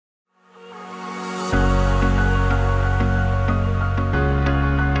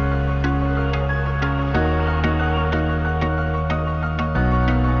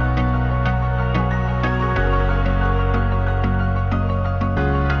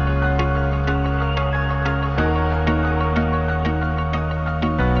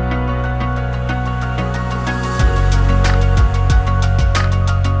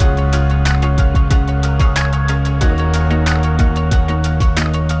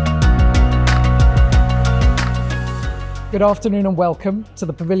Good afternoon and welcome to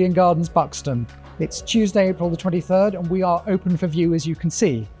the Pavilion Gardens, Buxton. It's Tuesday, April the 23rd, and we are open for view, as you can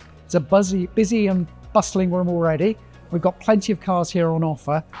see. It's a busy and bustling room already. We've got plenty of cars here on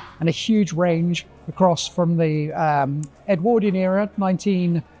offer and a huge range across from the Edwardian era,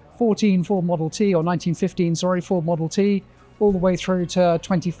 1914 Ford Model T, or 1915, sorry, Ford Model T, all the way through to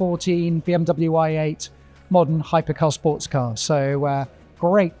 2014 BMW i8 modern hypercar sports car. So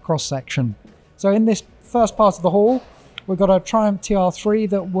great cross-section. So in this first part of the hall, we've got a Triumph TR3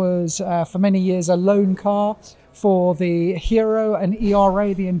 that was for many years a loan car for the Hero and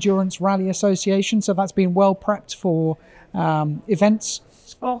ERA, the Endurance Rally Association. So that's been well prepped for events.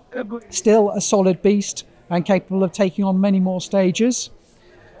 Still a solid beast and capable of taking on many more stages.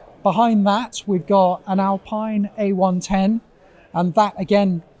 Behind that, we've got an Alpine A110, and that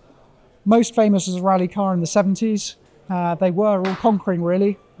again, most famous as a rally car in the 70s. They were all conquering,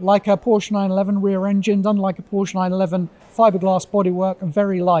 really. Like a Porsche 911 rear-engined, unlike a Porsche 911 fiberglass bodywork, and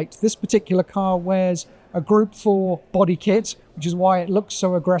very light. This particular car wears a Group 4 body kit, which is why it looks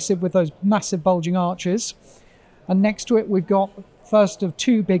so aggressive with those massive bulging arches. And next to it, we've got the first of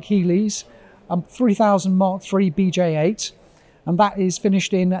two big Healey's, 3000 Mark III BJ8, and that is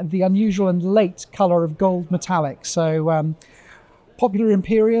finished in the unusual and late colour of gold metallic. So popular in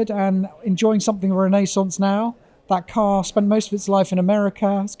period and enjoying something of a renaissance now. That car spent most of its life in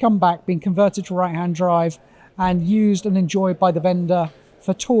America, has come back, been converted to right-hand drive, and used and enjoyed by the vendor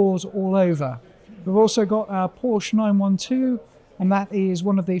for tours all over. We've also got a Porsche 912, and that is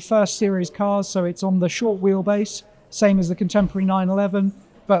one of the first series cars, so it's on the short wheelbase, same as the contemporary 911,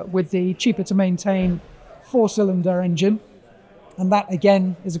 but with the cheaper to maintain 4-cylinder engine. And that,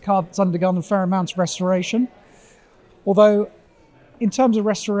 again, is a car that's undergone a fair amount of restoration. Although, in terms of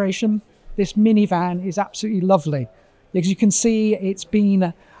restoration, this minivan is absolutely lovely. As you can see, it's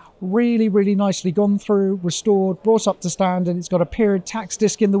been really, really nicely gone through, restored, brought up to stand, and it's got a period tax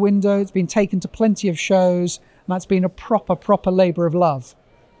disc in the window. It's been taken to plenty of shows, and that's been a proper labour of love.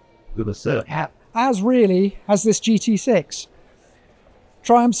 As really has this GT6.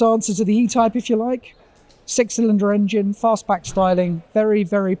 Triumph's answer to the E-Type, if you like. 6-cylinder engine, fastback styling, very,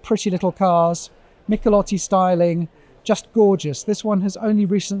 very pretty little cars, Michelotti styling, just gorgeous. This one has only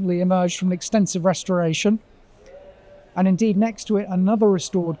recently emerged from extensive restoration. And indeed, next to it, another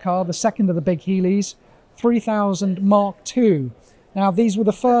restored car, the second of the big Healeys, 3000 Mark II. Now, these were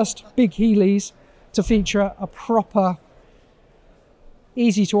the first big Healeys to feature a proper,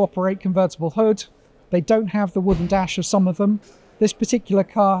 easy-to-operate convertible hood. They don't have the wooden dash of some of them. This particular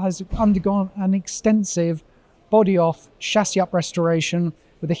car has undergone an extensive body-off, chassis-up restoration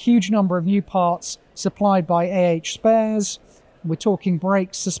with a huge number of new parts supplied by AH Spares. We're talking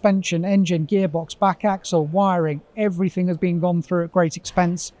brakes, suspension, engine, gearbox, back axle, wiring. Everything has been gone through at great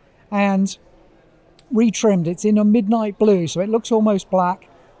expense and retrimmed. It's in a midnight blue, so it looks almost black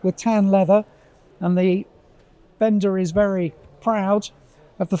with tan leather. And the vendor is very proud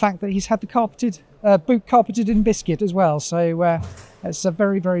of the fact that he's had the boot carpeted in biscuit as well. So it's a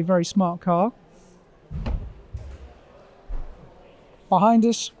very, very, very smart car. Behind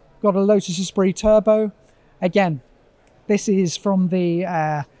us, got a Lotus Esprit Turbo. Again, this is from the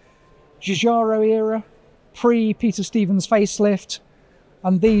Giugiaro era, pre-Peter Stevens facelift,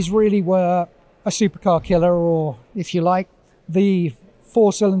 and these really were a supercar killer, or if you like, the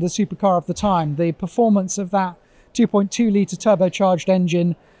 4-cylinder supercar of the time. The performance of that 2.2-litre turbocharged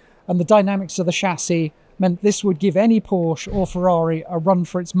engine and the dynamics of the chassis meant this would give any Porsche or Ferrari a run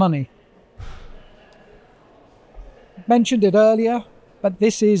for its money. Mentioned it earlier, but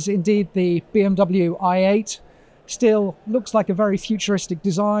this is indeed the BMW i8. Still looks like a very futuristic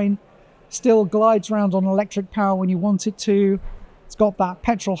design. Still glides around on electric power when you want it to. It's got that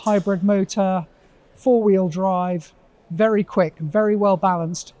petrol hybrid motor, 4-wheel drive, very quick, very well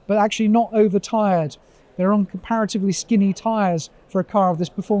balanced, but actually not overtired. They're on comparatively skinny tyres for a car of this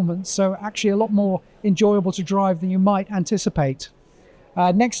performance, so actually a lot more enjoyable to drive than you might anticipate.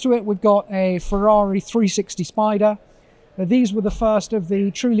 Next to it, we've got a Ferrari 360 Spider. These were the first of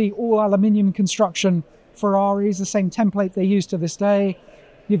the truly all-aluminium construction Ferraris, the same template they use to this day.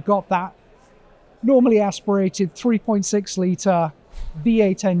 You've got that normally aspirated 3.6-litre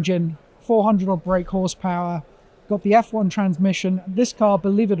V8 engine, 400-odd brake horsepower, got the F1 transmission. This car,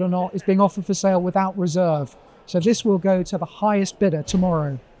 believe it or not, is being offered for sale without reserve. So this will go to the highest bidder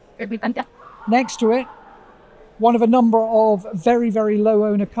tomorrow. Next to it, one of a number of very, very low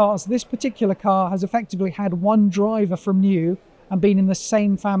owner cars. This particular car has effectively had one driver from new and been in the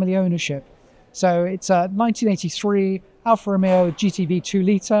same family ownership. So it's a 1983 Alfa Romeo GTV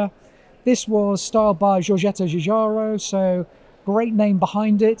 2-litre. This was styled by Giorgetto Giugiaro, so great name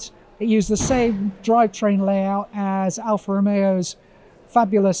behind it. It used the same drivetrain layout as Alfa Romeo's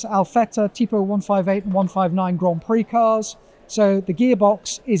fabulous Alfetta Tipo 158 and 159 Grand Prix cars. So the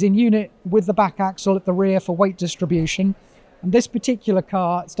gearbox is in unit with the back axle at the rear for weight distribution. And this particular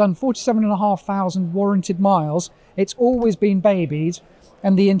car, it's done 47,500 warranted miles. It's always been babied,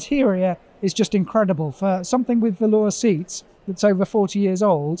 and the interior is just incredible. For something with velour seats that's over 40 years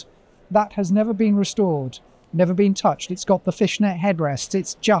old, that has never been restored, never been touched. It's got the fishnet headrests.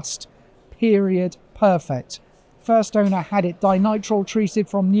 It's just period perfect. First owner had it dinitrile treated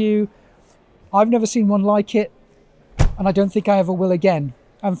from new. I've never seen one like it, and I don't think I ever will again.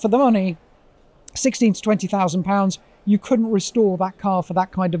 And for the money, 16 to 20,000 pounds, you couldn't restore that car for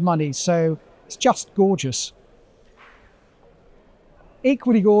that kind of money. So it's just gorgeous.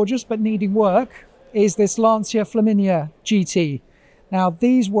 Equally gorgeous, but needing work, is this Lancia Flaminia GT. Now,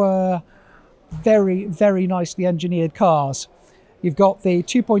 these were very, very nicely engineered cars. You've got the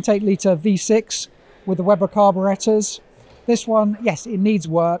 2.8 litre V6 with the Weber carburetors. This one, yes, it needs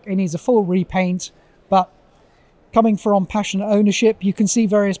work. It needs a full repaint, but coming from passionate ownership, you can see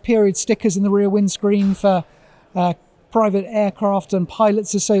various period stickers in the rear windscreen for Private Aircraft and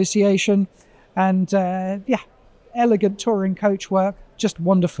Pilots Association, and yeah, elegant touring coach work, just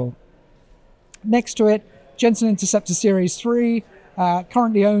wonderful. Next to it, Jensen Interceptor Series 3,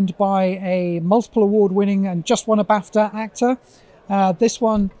 currently owned by a multiple award-winning and just won a BAFTA actor. This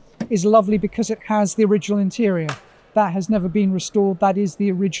one is lovely because it has the original interior. That has never been restored. That is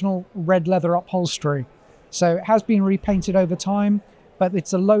the original red leather upholstery. So it has been repainted over time, but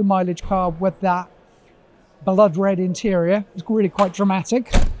it's a low mileage car with that blood red interior. It's really quite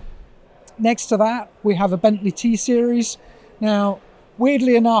dramatic. Next to that, we have a Bentley T-Series. Now,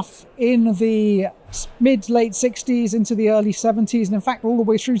 weirdly enough, in the mid-late 60s into the early 70s, and in fact all the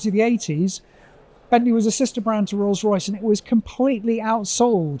way through to the 80s, Bentley was a sister brand to Rolls-Royce, and it was completely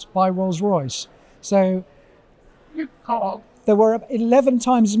outsold by Rolls-Royce. So there were 11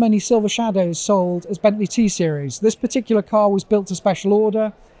 times as many Silver Shadows sold as Bentley T-Series. This particular car was built to special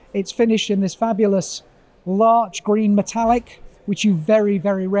order. It's finished in this fabulous larch green metallic, which you very,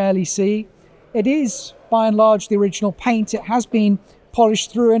 very rarely see. It is, by and large, the original paint. It has been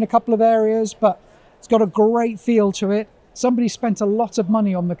polished through in a couple of areas, but it's got a great feel to it. Somebody spent a lot of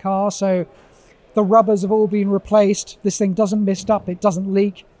money on the car, so the rubbers have all been replaced. This thing doesn't mist up, it doesn't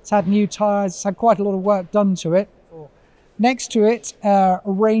leak. It's had new tyres, it's had quite a lot of work done to it. Next to it, a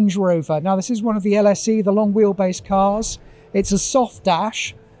Range Rover. Now, this is one of the LSE, the long wheelbase cars. It's a soft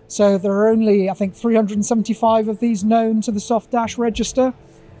dash, so there are only, I think, 375 of these known to the soft dash register.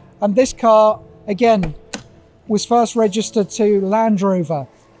 And this car, again, was first registered to Land Rover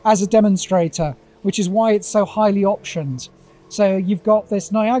as a demonstrator, which is why it's so highly optioned. So you've got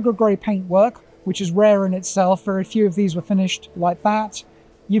this Niagara grey paintwork, which is rare in itself. Very few of these were finished like that.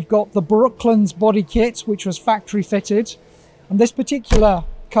 You've got the Brooklands body kit, which was factory fitted. And this particular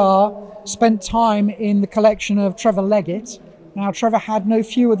car spent time in the collection of Trevor Leggett. Now, Trevor had no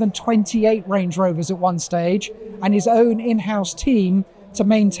fewer than 28 Range Rovers at one stage, and his own in-house team to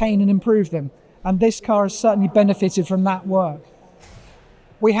maintain and improve them. And this car has certainly benefited from that work.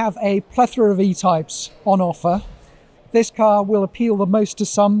 We have a plethora of E-types on offer. This car will appeal the most to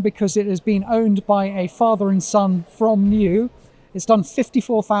some because it has been owned by a father and son from new. It's done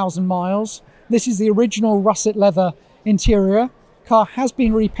 54,000 miles. This is the original russet leather interior. Car has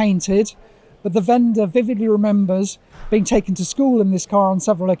been repainted, but the vendor vividly remembers being taken to school in this car on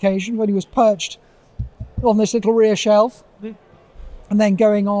several occasions when he was perched on this little rear shelf, and then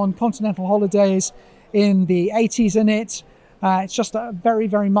going on continental holidays in the 80s in it. It's just a very,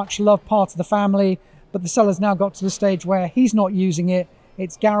 very much loved part of the family, but the seller's now got to the stage where he's not using it.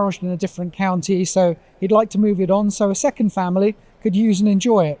 It's garaged in a different county, so he'd like to move it on so a second family could use and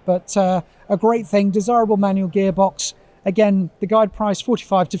enjoy it. But a great thing, desirable manual gearbox. Again, the guide price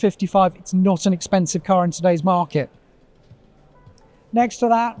 45 to 55. It's not an expensive car in today's market. Next to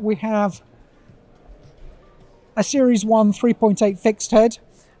that, we have a Series 1 3.8 fixed head.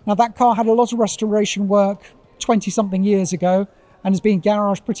 Now, that car had a lot of restoration work 20-something years ago and has been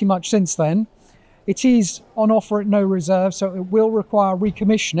garaged pretty much since then. It is on offer at no reserve, so it will require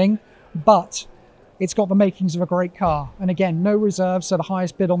recommissioning, but it's got the makings of a great car. And again, no reserve, so the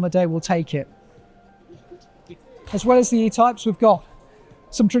highest bid on the day will take it. As well as the E-types, we've got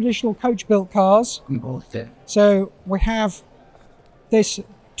some traditional coach-built cars. So we have this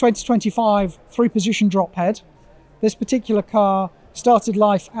 2025 three-position drop head. This particular car started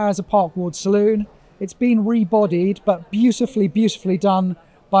life as a Parkwood saloon. It's been rebodied, but beautifully, beautifully done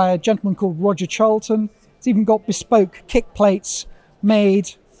by a gentleman called Roger Charlton. It's even got bespoke kick plates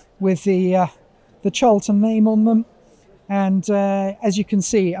made with the Charlton name on them. And as you can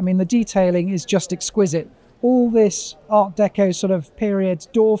see, I mean, the detailing is just exquisite. All this Art Deco sort of period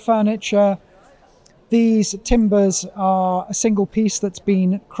door furniture. These timbers are a single piece that's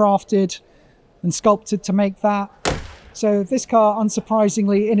been crafted and sculpted to make that. So this car,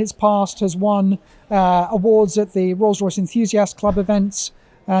 unsurprisingly, in its past has won awards at the Rolls-Royce Enthusiast Club events,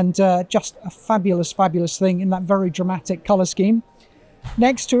 and just a fabulous, fabulous thing in that very dramatic colour scheme.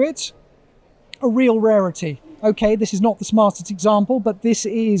 Next to it, a real rarity. Okay, this is not the smartest example, but this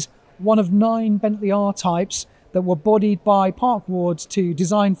is one of 9 Bentley R-types that were bodied by Park Ward to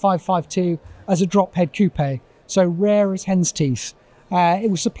design 552 as a drop head coupe. So rare as hen's teeth.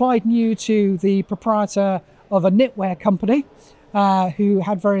 It was supplied new to the proprietor of a knitwear company who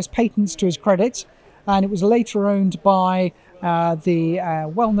had various patents to his credit, and it was later owned by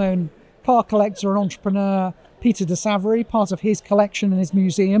the well-known car collector and entrepreneur Peter de Savary, part of his collection in his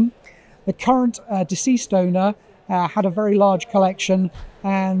museum. The current deceased owner had a very large collection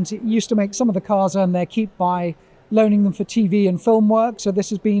and used to make some of the cars earn their keep by loaning them for TV and film work. So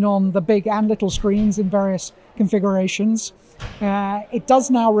this has been on the big and little screens in various configurations. It does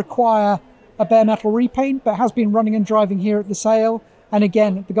now require a bare metal repaint, but has been running and driving here at the sale. And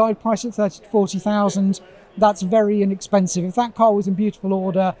again, the guide price at 30 to 40,000, that's very inexpensive. If that car was in beautiful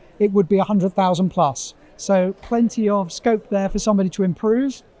order, it would be 100,000 plus. So plenty of scope there for somebody to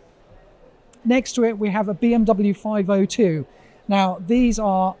improve. Next to it, we have a BMW 502. Now, these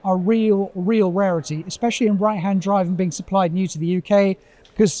are a real rarity, especially in right-hand drive and being supplied new to the UK,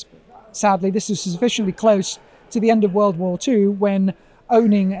 because sadly, this is sufficiently close to the end of World War II when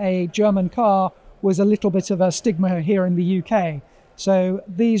owning a German car was a little bit of a stigma here in the UK. So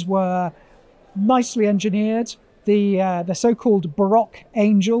these were nicely engineered. The so-called Baroque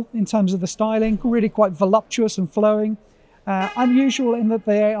Angel in terms of the styling, really quite voluptuous and flowing. Unusual in that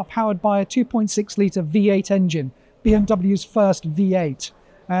they are powered by a 2.6 litre V8 engine, BMW's first V8.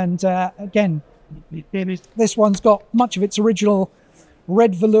 And again, this one's got much of its original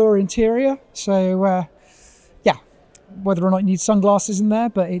red velour interior. So yeah, whether or not you need sunglasses in there,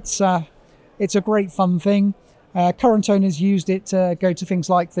 but it's a great fun thing. Current owners used it to go to things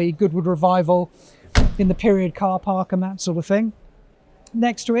like the Goodwood Revival in the period car park and that sort of thing.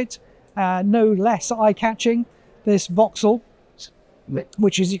 Next to it, no less eye-catching, this Vauxhall,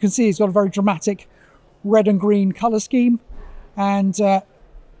 which, as you can see, has got a very dramatic red and green colour scheme, and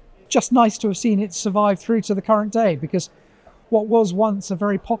just nice to have seen it survive through to the current day, because what was once a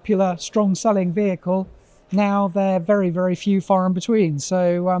very popular, strong-selling vehicle, now they're very few, far in between.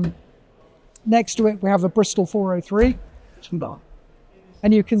 So next to it, we have a Bristol 403,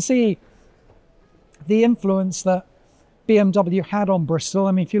 and you can see the influence that BMW had on Bristol.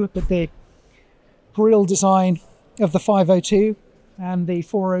 I mean, if you look at the grille design of the 502 and the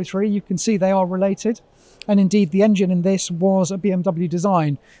 403, you can see they are related. And indeed, the engine in this was a BMW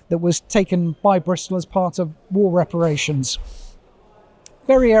design that was taken by Bristol as part of war reparations.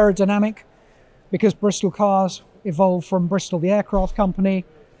 Very aerodynamic, because Bristol cars evolved from Bristol, the aircraft company.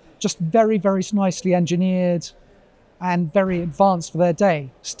 Just very nicely engineered and very advanced for their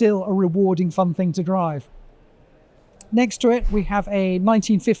day. Still a rewarding, fun thing to drive. Next to it, we have a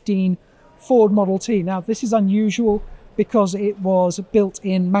 1915 Ford Model T. Now, this is unusual because it was built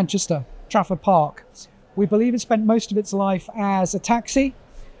in Manchester, Trafford Park. We believe it spent most of its life as a taxi,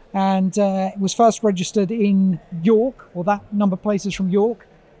 and it was first registered in York, or that number plate is from York.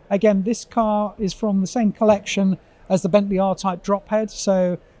 Again, this car is from the same collection as the Bentley R-Type drophead,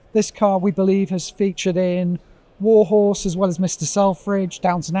 so this car, we believe, has featured in Warhorse, as well as Mr. Selfridge,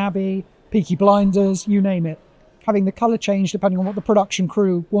 Downton Abbey, Peaky Blinders, you name it. Having the colour change depending on what the production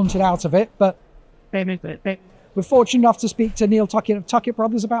crew wanted out of it, but we're fortunate enough to speak to Neil Tuckett of Tuckett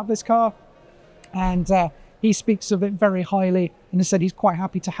Brothers about this car, and he speaks of it very highly and has said he's quite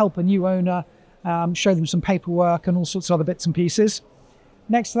happy to help a new owner, show them some paperwork and all sorts of other bits and pieces.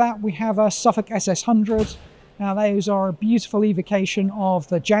 Next to that, we have a Suffolk SS100. Now, those are a beautiful evocation of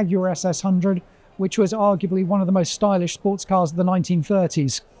the Jaguar SS100, which was arguably one of the most stylish sports cars of the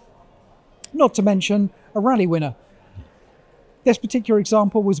 1930s. Not to mention a rally winner. This particular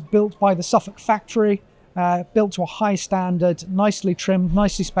example was built by the Suffolk factory, built to a high standard, nicely trimmed,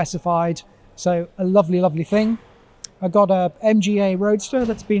 nicely specified. So a lovely thing. I got a MGA Roadster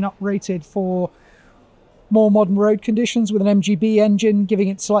that's been uprated for more modern road conditions with an MGB engine, giving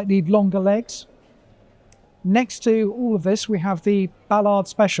it slightly longer legs. Next to all of this, we have the Ballard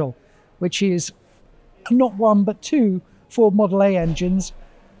Special, which is not one but two Ford Model A engines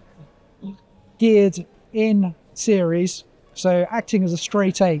geared in series, so acting as a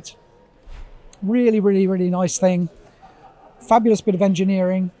straight 8. Really nice thing. Fabulous bit of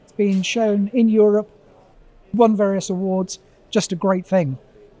engineering. It's been shown in Europe won various awards. Just a great thing.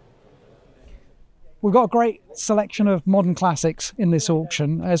 We've got a great selection of modern classics in this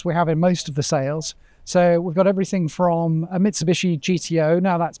auction, as we have in most of the sales. So we've got everything from a Mitsubishi GTO.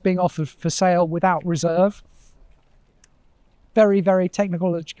 Now that's being offered for sale without reserve. Very, very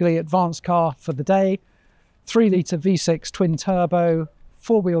technologically advanced car for the day. 3-litre V6 twin turbo,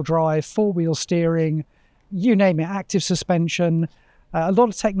 4-wheel drive, 4-wheel steering, you name it, active suspension. A lot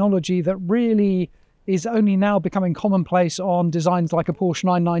of technology that really is only now becoming commonplace on designs like a Porsche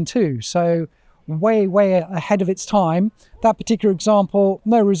 992. So way, way ahead of its time. That particular example,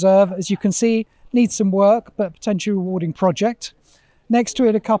 no reserve, as you can see, needs some work, but potentially rewarding project. Next to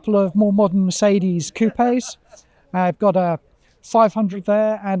it, a couple of more modern Mercedes coupes. I've got a 500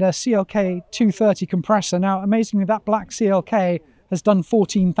 there and a CLK 230 compressor. Now, amazingly, that black CLK has done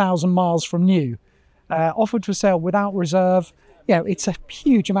 14,000 miles from new. Offered for sale without reserve. You know, it's a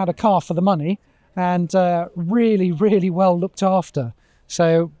huge amount of car for the money, and really, really well looked after.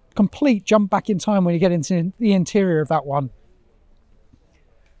 So complete jump back in time when you get into the interior of that one.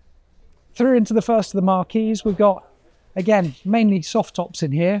 Through into the first of the marquees, we've got, again, mainly soft tops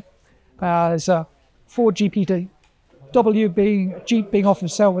in here. There's a Ford GPW Jeep being offered for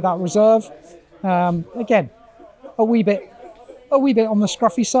sale without reserve. Again, a wee bit on the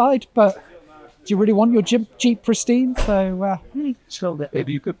scruffy side, but do you really want your Jeep pristine? So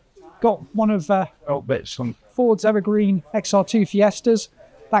maybe you could. Got one of Ford's evergreen XR2 Fiestas.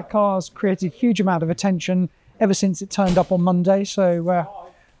 That car's created a huge amount of attention ever since it turned up on Monday. So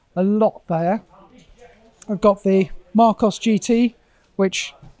a lot there. I've got the Marcos GT,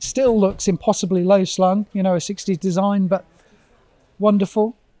 which still looks impossibly low slung, you know, a 60s design, but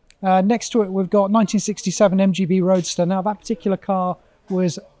wonderful. Next to it, we've got 1967 MGB Roadster. Now, that particular car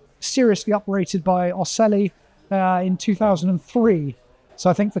was seriously uprated by Ocelli in 2003. So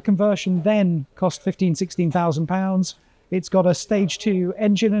I think the conversion then cost £16,000. It's got a stage 2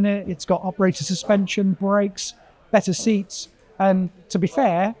 engine in it. It's got uprated suspension, brakes, better seats. And to be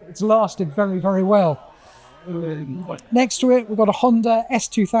fair, it's lasted very, very well. Next to it, we've got a Honda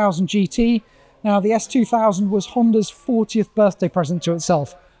S2000 GT. Now, the S2000 was Honda's 40th birthday present to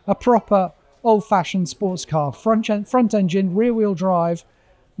itself. A proper old-fashioned sports car. Front engine, rear-wheel drive.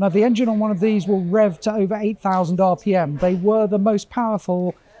 Now, the engine on one of these will rev to over 8,000 RPM. They were the most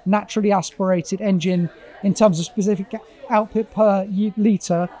powerful, naturally aspirated engine in terms of specific output per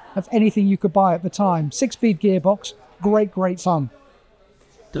litre of anything you could buy at the time. 6-speed gearbox. Great fun.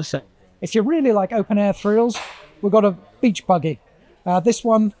 If you really like open air thrills, we've got a beach buggy. This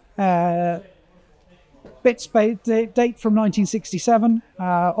one, date from 1967.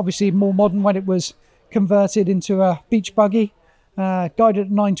 Obviously more modern when it was converted into a beach buggy. Guided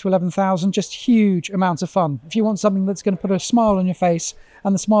at 9 to 11,000. Just huge amounts of fun. If you want something that's going to put a smile on your face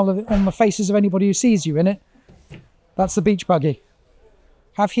and the smile on the faces of anybody who sees you in it, that's the beach buggy.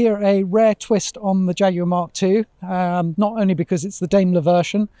 Have here a rare twist on the Jaguar Mark II, not only because it's the Daimler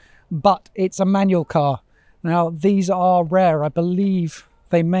version, but it's a manual car. Now, these are rare. I believe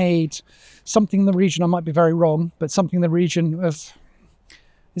they made something in the region, I might be very wrong, but something in the region of,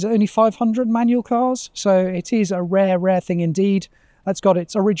 is it only 500 manual cars? So it is a rare thing indeed. That's got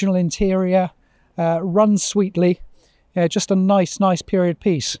its original interior, runs sweetly, just a nice period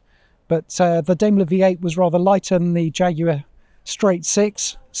piece. But the Daimler V8 was rather lighter than the Jaguar Straight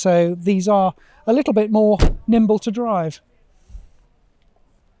 6, so these are a little bit more nimble to drive.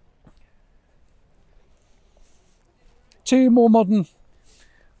 Two more modern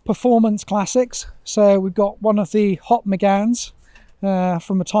performance classics. So we've got one of the Hot Meganes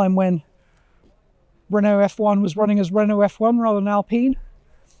from a time when Renault F1 was running as Renault F1 rather than Alpine.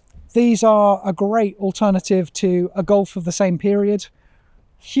 These are a great alternative to a Golf of the same period.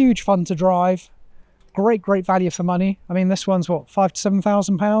 Huge fun to drive. Great value for money. I mean, this one's what, £5,000 to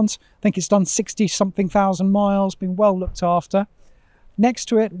 £7,000. I think it's done 60-something thousand miles, been well looked after. Next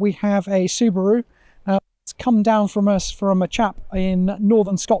to it, we have a Subaru. It's come down from us from a chap in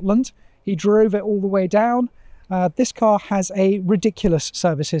northern Scotland. He drove it all the way down. This car has a ridiculous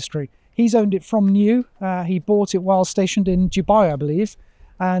service history. He's owned it from new. He bought it while stationed in Dubai, I believe,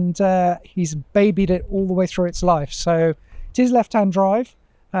 and he's babied it all the way through its life. So it is left-hand drive.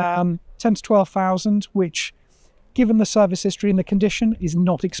 10 to 12,000, which, given the service history and the condition, is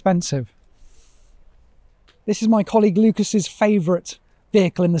not expensive. This is my colleague Lucas's favourite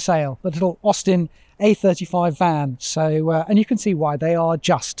vehicle in the sale, the little Austin A35 van. So, and you can see why. They are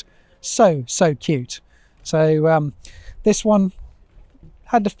just so cute. So this one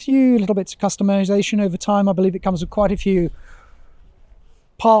had a few little bits of customization over time. I believe it comes with quite a few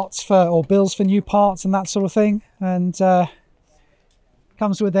parts or bills for new parts and that sort of thing. And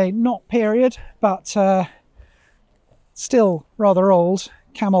comes with a not period, but still rather old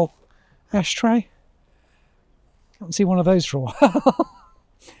camel ashtray. Can't see one of those for a while.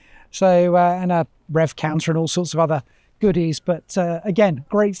 So, and a rev counter and all sorts of other goodies. But again,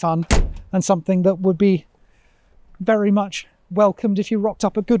 great fun and something that would be very much welcomed if you rocked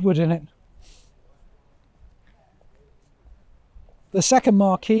up a Goodwood in it. The second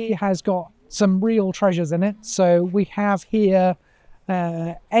marquee has got some real treasures in it. So we have here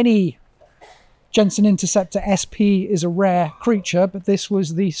any Jensen Interceptor SP is a rare creature, but this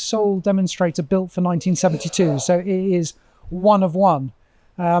was the sole demonstrator built for 1972. So it is one of one.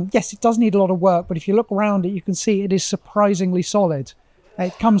 Yes, it does need a lot of work, but if you look around it, you can see it is surprisingly solid.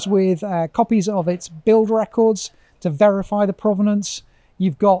 It comes with copies of its build records to verify the provenance.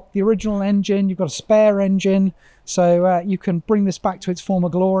 You've got the original engine, you've got a spare engine, so you can bring this back to its former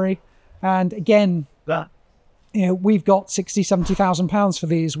glory. And again, we've got 60, 70,000 pounds for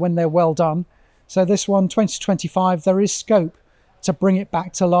these when they're well done. So this one, 2025, there is scope to bring it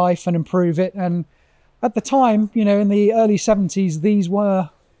back to life and improve it. And at the time, in the early 70s, these were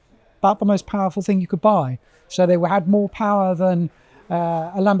about the most powerful thing you could buy. So they had more power than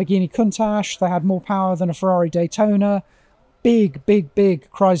a Lamborghini Countach. They had more power than a Ferrari Daytona. Big, big,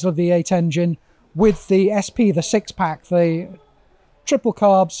 big Chrysler V8 engine with the SP, the six-pack, the triple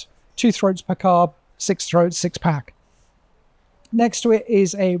carbs, 2 throats per carb, 6 throats, 6-pack. Next to it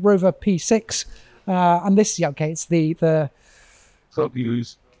is a Rover P6, and this, it's the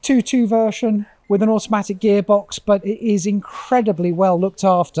 2.2 version with an automatic gearbox, but it is incredibly well looked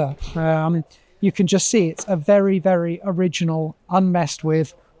after. You can just see it's a very, very original, unmessed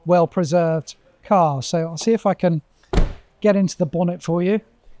with, well-preserved car. So I'll see if I can get into the bonnet for you.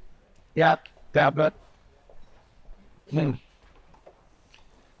 Yeah, but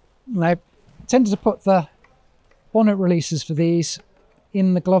I tended to put the bonnet releases for these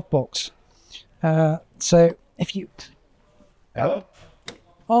in the glove box. So if you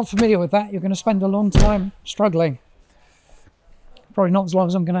aren't familiar with that, you're going to spend a long time struggling. Probably not as long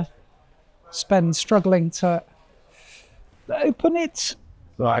as I'm going to spend struggling to open it.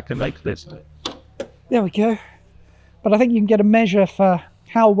 So I can make this. There we go. But I think you can get a measure for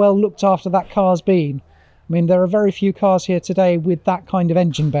how well looked after that car's been. I mean, there are very few cars here today with that kind of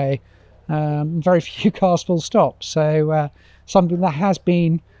engine bay. Very few cars full stop. So something that has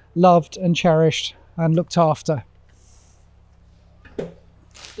been loved and cherished and looked after.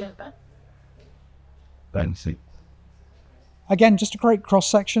 Fancy. Again, just a great cross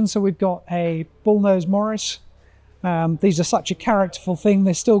section. So we've got a bullnose Morris. These are such a characterful thing.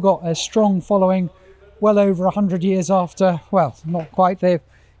 They've still got a strong following well over 100 years after. Well, not quite. They've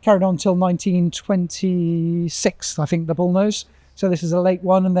carried on till 1926, I think, the bullnose. So this is a late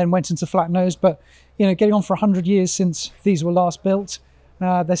one and then went into flat nose. But, getting on for 100 years since these were last built,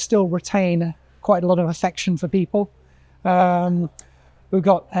 they still retain quite a lot of affection for people. We've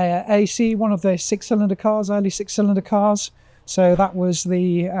got AC, one of the six-cylinder cars, early six-cylinder cars. So that was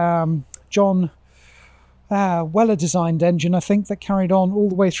the John Weller designed engine, I think, that carried on all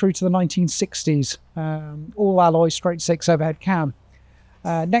the way through to the 1960s. All alloy, straight six overhead cam.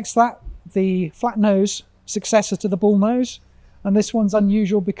 Next to that, the flat nose successor to the bull nose. And this one's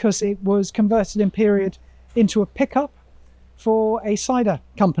unusual because it was converted in period into a pickup for a cider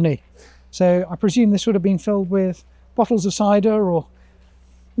company. So I presume this would have been filled with bottles of cider or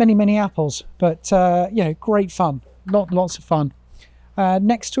many, many apples. But, great fun. Lots of fun.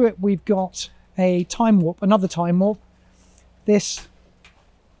 Next to it, we've got a time warp, another time warp. This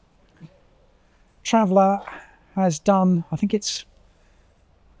Traveller has done, I think I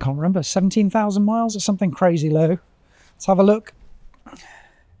can't remember, 17,000 miles or something crazy low. Let's have a look.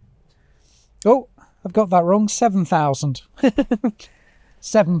 Oh, I've got that wrong. 7,000.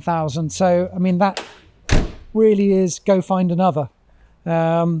 7,000. So, I mean, that really is go find another.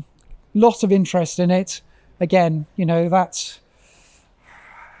 Lot of interest in it. Again, that's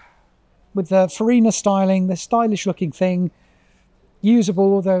with the Farina styling, the stylish looking thing,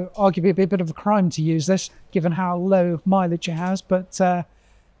 usable, although arguably a bit of a crime to use this, given how low mileage it has, but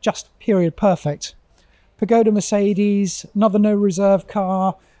just period perfect. Pagoda Mercedes, another no reserve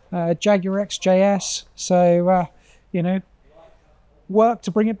car, Jaguar XJS. So, work to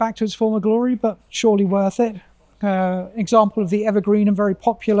bring it back to its former glory, but surely worth it. Example of the evergreen and very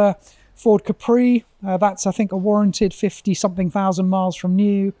popular Ford Capri. That's, I think, a warranted 50-something thousand miles from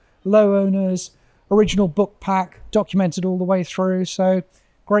new, low owners, original book pack, documented all the way through. So,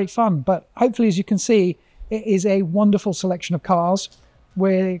 great fun. But hopefully, as you can see, it is a wonderful selection of cars.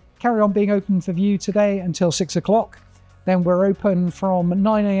 We carry on being open for view today until 6 o'clock. Then we're open from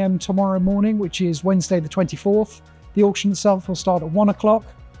 9 a.m. tomorrow morning, which is Wednesday the 24th. The auction itself will start at 1 o'clock.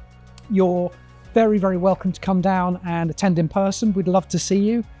 Your very, very welcome to come down and attend in person. We'd love to see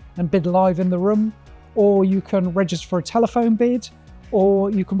you and bid live in the room, or you can register for a telephone bid,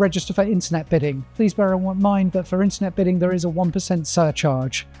 or you can register for internet bidding. Please bear in mind that for internet bidding there is a 1%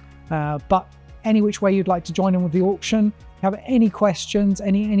 surcharge, but any which way you'd like to join in with the auction, have any questions,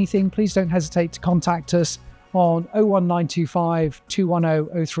 anything, please don't hesitate to contact us on 01925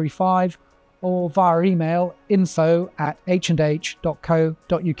 210 035 or via email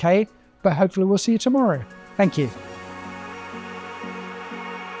info@h&h.co.uk. But hopefully we'll see you tomorrow. Thank you.